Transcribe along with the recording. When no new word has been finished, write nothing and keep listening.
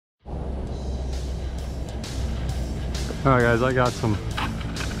All right, guys, I got some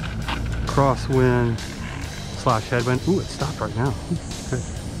crosswind slash headwind. Ooh, it stopped right now. Okay.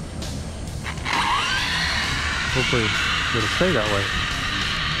 Hopefully it'll stay that way,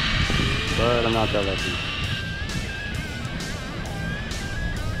 but I'm not that lucky.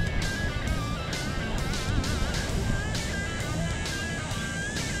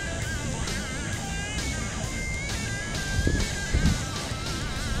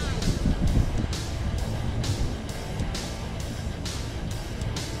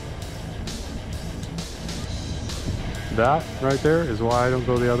 That right there is why I don't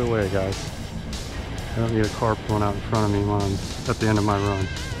go the other way, guys. I don't need a car pulling out in front of me when I'm at the end of my run.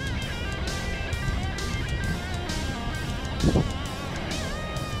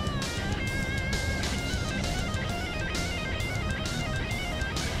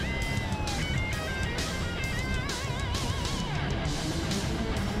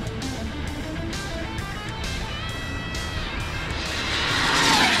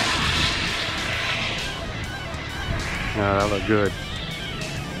 Yeah, that looked good.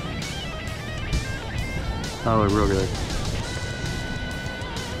 That looked real good.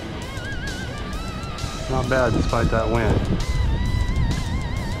 Not bad despite that wind.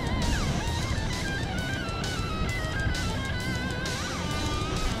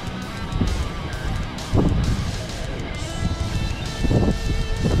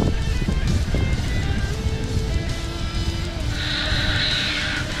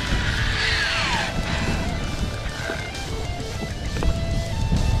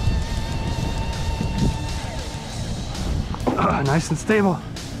 Nice and stable.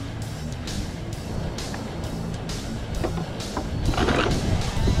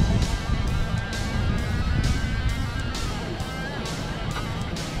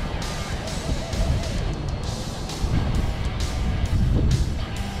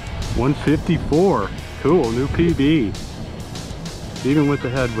 $154. Cool, new PB. Even with the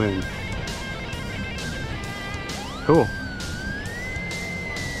headwind. Cool.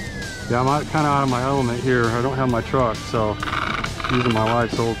 Yeah, I'm kind of out of my element here. I don't have my truck, so using my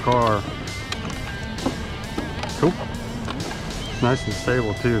wife's old car. Cool. Nice and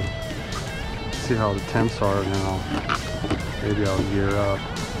stable too. See how the temps are now. Maybe I'll gear up.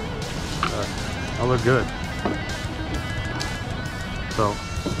 I look good. So,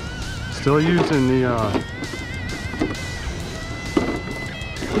 still using the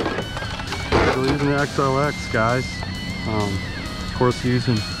XLX, guys. Of course,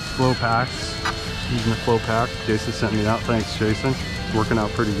 using flow packs. Using the flow pack. Jason sent me that. Thanks, Jason. It's working out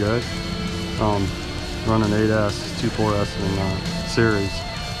pretty good. Running 8S, 24S in series.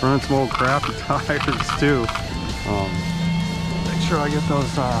 Running some old crappy tires too. Make sure I get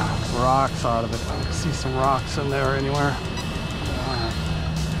those rocks out of it. I can see some rocks in there anywhere.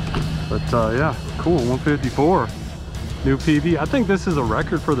 But yeah, cool. 154. New PB. I think this is a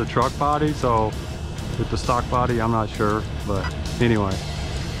record for the truck body. So with the stock body, I'm not sure. But anyway,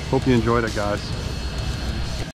 hope you enjoyed it, guys.